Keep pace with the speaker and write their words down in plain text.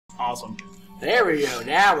Awesome. There we go.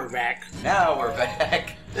 Now we're back. Now we're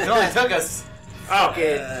back. It only took us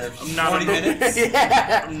I'm not 40 minutes.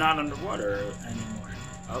 Yeah. I'm not underwater anymore.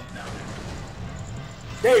 Oh, no.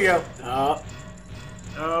 There you go. Oh,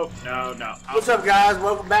 no. What's up, guys?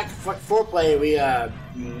 Welcome back to fucking Foreplay.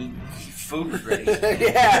 Food break.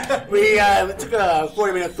 Yeah, we took a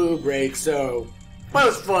 40-minute food break, so but it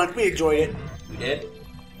was fun. We enjoyed it. We did?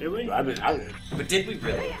 Did we? I did. But did we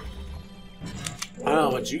really? I don't know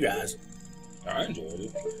about you guys. I enjoyed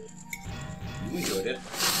it. You enjoyed it.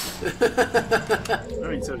 I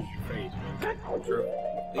mean, so did your face, man. True.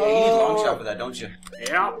 Yeah, you need a long shot for that, don't you?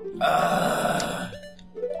 Yeah.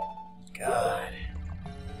 God.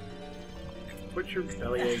 Put your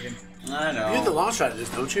belly aching. I know. You get the long shot of this,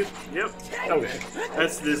 don't you? Yep. Okay.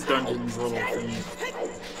 That's this dungeon's little thing.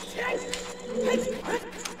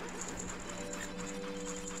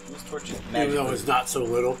 Those torches Even though it's not so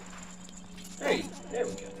little. Hey, there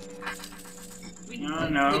we go.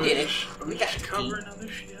 No. We did it. We got just covering other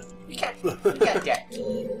shit. We got that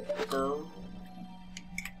key, girl.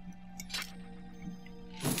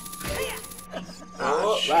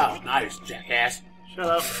 Oh, wow, nice, jackass. Shut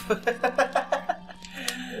up.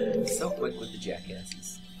 So quick with the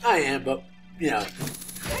jackasses. I am, but, you know,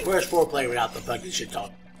 where's Foreplay without the fucking shit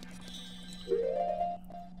talk?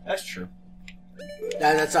 That's true.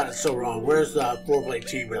 That sounded so wrong. Where's the Foreplay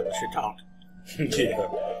team without the shit talk? Yeah.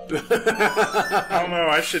 I don't know.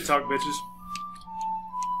 I should talk, bitches.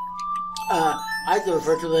 I like to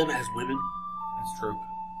refer to them as women. That's true.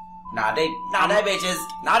 Nah, they bitches.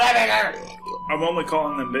 Nah, they bitches. I'm only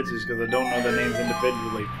calling them bitches because I don't know their names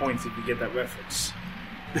individually. Points if you get that reference.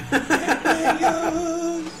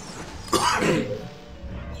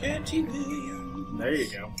 There you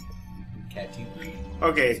go.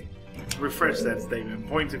 Okay, refresh that statement.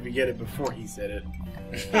 Points if you get it before he said it.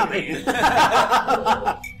 I mean,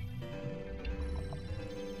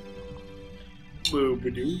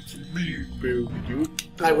 Boo-ba-doo. Boo-ba-doo.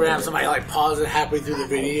 like we're gonna have somebody like pause it halfway through the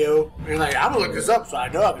video and like, I'm gonna look this up so I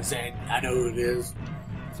know I've been saying I know who it is.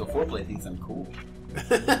 So Foreplay thinks I'm cool. I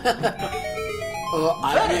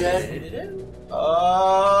do that.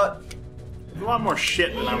 There's a lot more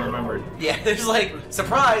shit than I remembered. Yeah, there's like,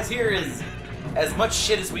 surprise, here is as much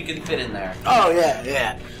shit as we can fit in there. Oh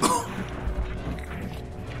yeah.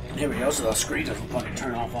 There we go, so the screen doesn't fucking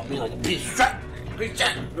turn off on me like a piece of shit.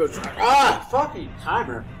 Ah, fucking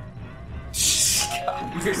timer.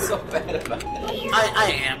 God, you're so bad about it.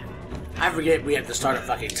 I am. I forget we have to start a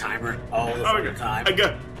fucking timer all the fucking time. I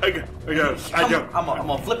go. I'm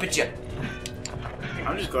gonna flip at you.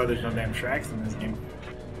 I'm just glad there's no damn Shreks in this game.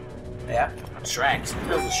 Yeah? Shreks.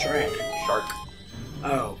 That was a Shrek. Shark.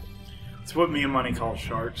 Oh. It's what me and Money call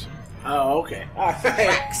sharks. Oh, okay.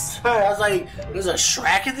 Shreks. I was like, there's a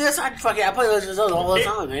Shrek in this? I play those all the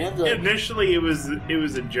time, man. Initially, it was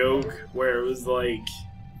a joke where it was like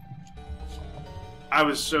I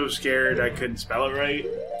was so scared I couldn't spell it right.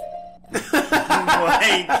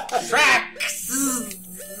 Like Shreks!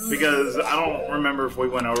 Because I don't remember if we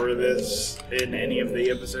went over this in any of the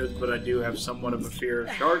episodes, but I do have somewhat of a fear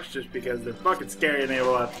of sharks just because they're fucking scary and they have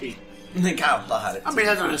a lot of teeth. Think out loud. I mean,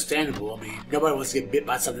 that's understandable. I mean, nobody wants to get bit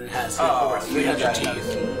by something that has over 300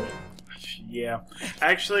 teeth. Yeah.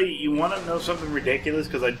 Actually, you want to know something ridiculous?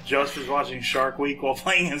 Because I just was watching Shark Week while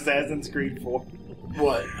playing Assassin's Creed 4.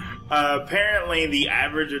 What? Apparently, the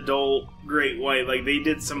average adult great white, like, they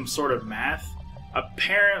did some sort of math.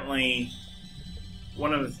 Apparently,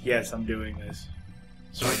 yes, I'm doing this.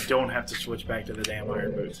 So I don't have to switch back to the damn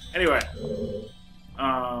iron boots. Anyway.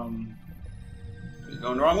 You're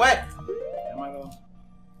going the wrong way. Am I though?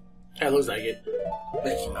 It looks like it.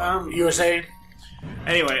 You were saying?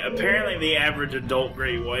 Anyway, apparently the average adult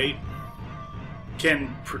great white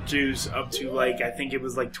can produce up to, like, I think it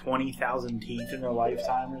was like 20,000 teeth in their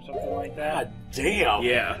lifetime or something like that. God damn.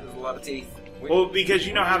 Yeah. There's a lot of teeth. Well, because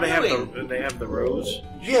you know how they have the rows?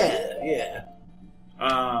 Yeah.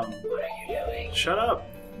 What are you doing? Shut up.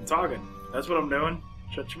 I'm talking. That's what I'm doing.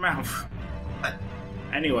 Shut your mouth.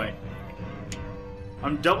 Anyway.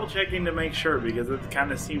 I'm double checking to make sure because it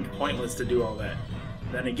kind of seemed pointless to do all that.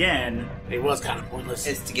 Then again, it was kind of pointless.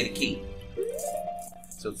 It's to get a key.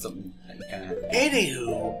 So it's something that you kind of have to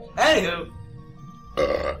do. Anywho.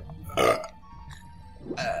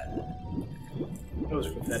 That was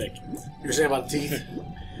pathetic. You're saying about the teeth?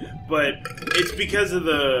 But it's because of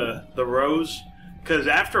the rows. Because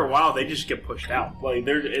after a while, they just get pushed out. Like,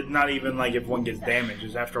 it's not even like if one gets damaged.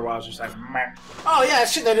 It's after a while, it's just like, meh. Oh, yeah,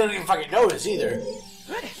 shit, they don't even fucking notice either.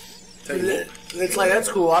 It's like, that's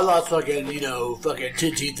cool. I lost fucking 10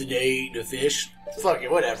 teeth today eating a fish. Fuck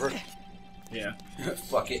it, whatever. Yeah.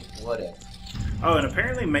 Fuck it, whatever. Oh, and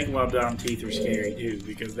apparently Megalodon teeth are scary too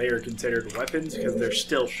because they are considered weapons because they're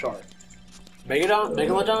still sharp.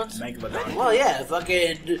 Megalodons? Megalodon. Well, yeah,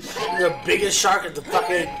 fucking the biggest shark of the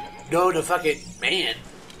fucking known to fucking man.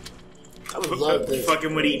 I would love this.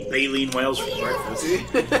 Fucking would eat baleen whales for breakfast.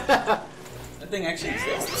 That thing actually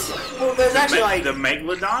exists. Well, there's actually like the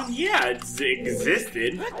Megalodon. Yeah, it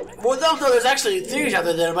existed. well, no, there's actually theories out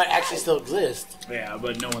there that it might actually still exist. Yeah,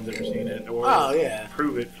 but no one's ever seen it or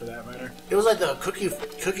prove it for that matter. It was like the cookie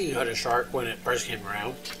cutter shark when it first came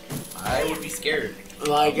around. I would be scared.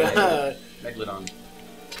 Like Megalodon.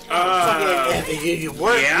 you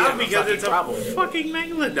weren't. Yeah, because it's problem. a fucking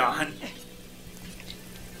Megalodon.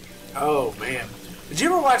 Oh man, did you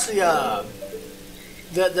ever watch the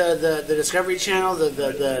Discovery Channel?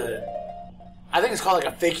 The I think it's called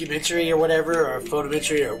like a fakementary or whatever, or a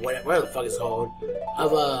photometry or whatever the fuck it's called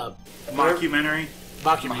of Mockumentary.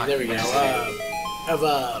 There we go. Of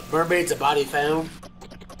Mermaids, a Body Found.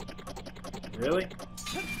 Really?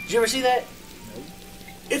 Did you ever see that? Nope.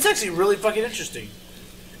 It's actually really fucking interesting.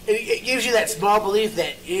 It gives you that small belief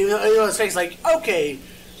that it's things like okay.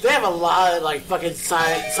 They have a lot of like fucking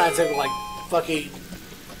scientific like fucking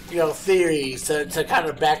theories to kind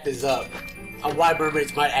of back this up on why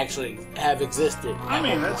mermaids might actually have existed. I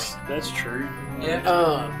mean that's true.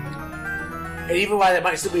 Yeah. And even why they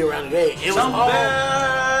might still be around today. It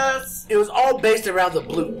was all based around the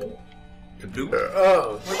bloop. The bloop?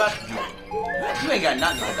 What about the bloop? You ain't got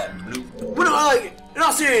nothing like that bloop. Well, no, like in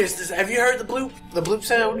all seriousness, have you heard the bloop? The bloop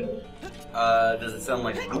sound? Does it sound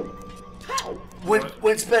like bloop?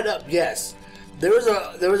 When sped up, yes. There was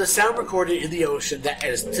a sound recorded in the ocean that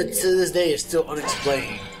is, to this day is still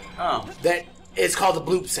unexplained. Oh. That it's called the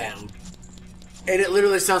bloop sound, and it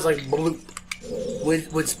literally sounds like bloop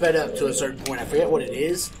when sped up to a certain point. I forget what it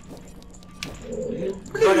is,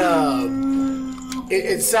 but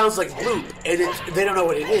it sounds like bloop, and they don't know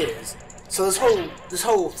what it is. So this whole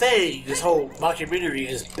mockumentary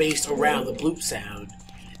is based around the bloop sound.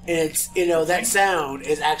 And it's, that sound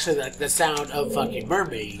is actually the sound of fucking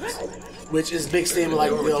mermaids, which is mixed in with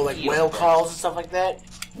like whale calls and stuff like that.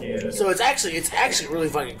 Yeah. So it's actually really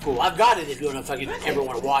fucking cool. I've got it if you want to fucking ever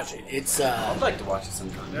want to watch it. It's I'd like to watch it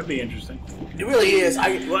sometime. That'd be interesting. It really is.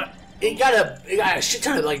 What? It got a shit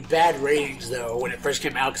ton of like bad ratings though when it first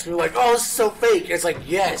came out because people were like, "Oh, this is so fake." It's like,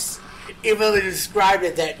 yes, even though they described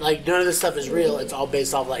it that like none of this stuff is real. It's all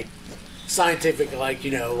based off like scientific, like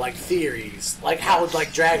theories, like how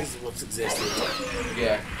like dragons once existed.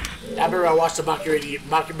 Yeah. I remember I watched a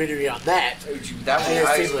mockumentary on that. That and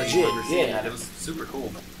was it seemed legit. Yeah, that. It was super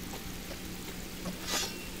cool.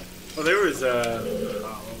 Well, there was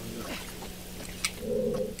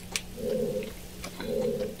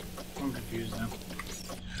I'm confused now.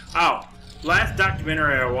 Oh, last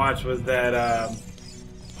documentary I watched was that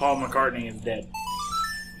Paul McCartney is dead.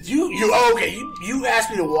 You asked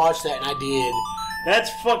me to watch that and I did.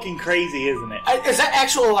 That's fucking crazy, isn't it? Is that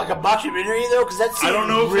actual like a documentary though? Because that seems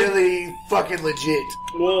really fucking legit.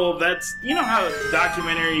 Well, that's how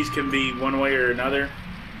documentaries can be one way or another.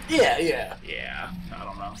 Yeah. Yeah, I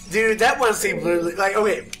don't know, dude. That one seemed literally like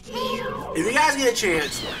okay. If you guys get a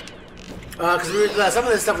chance, because some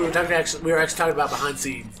of this stuff we were actually talking about behind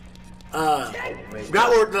scenes. Not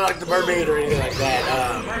like the mermaid or anything like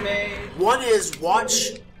that. Mermaid. One is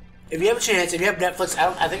watch. If you have a chance, if you have Netflix,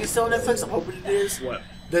 I think it's still on Netflix. I'm hoping it is. What?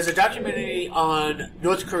 There's a documentary on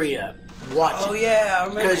North Korea. Watch it. Oh yeah, I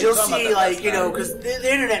remember. Because you'll see, because the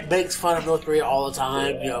internet makes fun of North Korea all the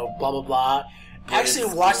time. Blah blah blah.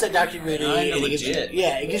 Actually, watch that documentary. And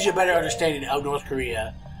it gives you a better understanding of North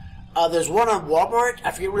Korea. There's one on Walmart.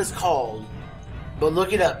 I forget what it's called, but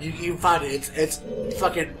look it up. You can find it. It's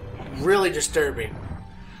fucking really disturbing.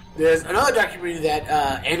 There's another documentary that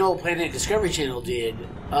Animal Planet Discovery Channel did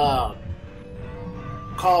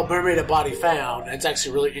called Mermaid, a Body Found. It's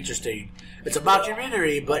actually really interesting. It's a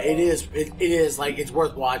mockumentary, but it is like it's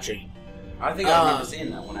worth watching. I think I remember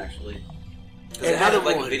seeing that one actually. It had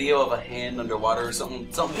like a video of a hand underwater or something.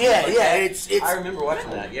 Yeah, like yeah. That. I remember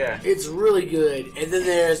watching that. Yeah, it's really good. And then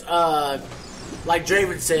there's like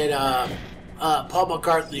Draven said, Paul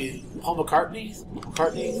McCartney. Paul McCartney?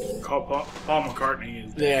 Paul McCartney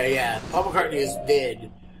is dead. Yeah. Paul McCartney is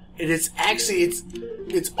dead. And it's actually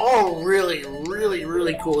it's all really, really,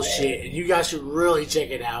 really cool shit. And you guys should really check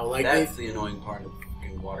it out. Like that's the annoying part of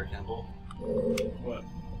fucking Water Temple. What?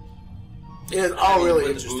 It's all really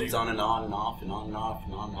interesting. The boobs on and on and off and on and off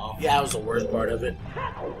and on and off. Yeah, that was the worst part of it.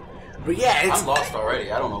 But yeah, I'm lost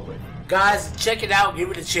already. I don't know. Guys, check it out.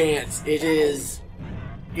 Give it a chance. It is,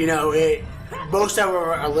 most of them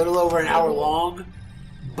are a little over an hour long,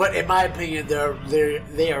 But in my opinion,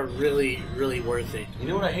 they are really, really worth it. You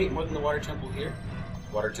know what I hate more than the water temple here?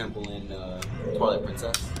 Water temple in Twilight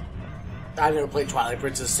Princess. I never played Twilight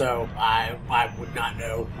Princess, so I would not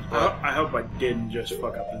know. I hope I didn't just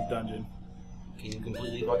fuck up this dungeon. Can you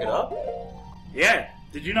completely fuck it up? Yeah.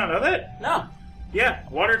 Did you not know that? No. Yeah.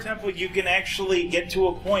 Water temple, you can actually get to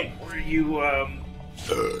a point where you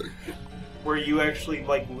actually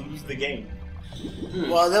like lose the game.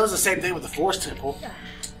 Well, that was the same thing with the Forest Temple.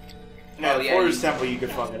 No, the Forest Temple, you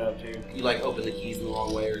could fuck it up too. You like open the keys in the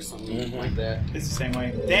wrong way or something like that. It's the same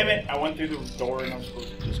way. Damn it! I went through the door and I'm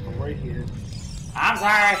supposed to just go right here. I'm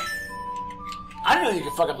sorry. I didn't know you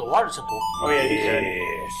could fuck up the Water Temple. Oh yeah, you could.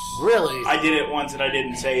 Really? I did it once and I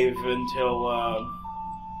didn't save until. Well.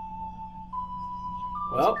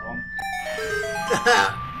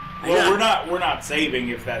 Well, we're not saving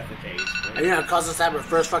if that's the case. Right? Are you gonna cause us to have our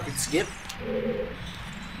first fucking skip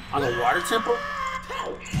on the Water Temple?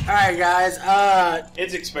 Alright, guys,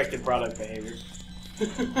 it's expected product behavior.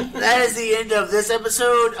 that is the end of this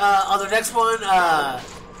episode. On the next one,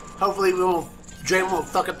 hopefully Draymond won't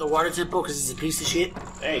fuck up the Water Temple because he's a piece of shit.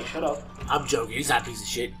 Hey, shut up. I'm joking, he's not a piece of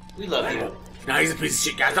shit. We love you. No, he's a piece of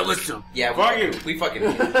shit, guys. Don't listen to him. Yeah, fuck you. We fucking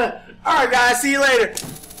Alright, guys, see you later.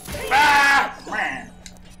 Ah! Man.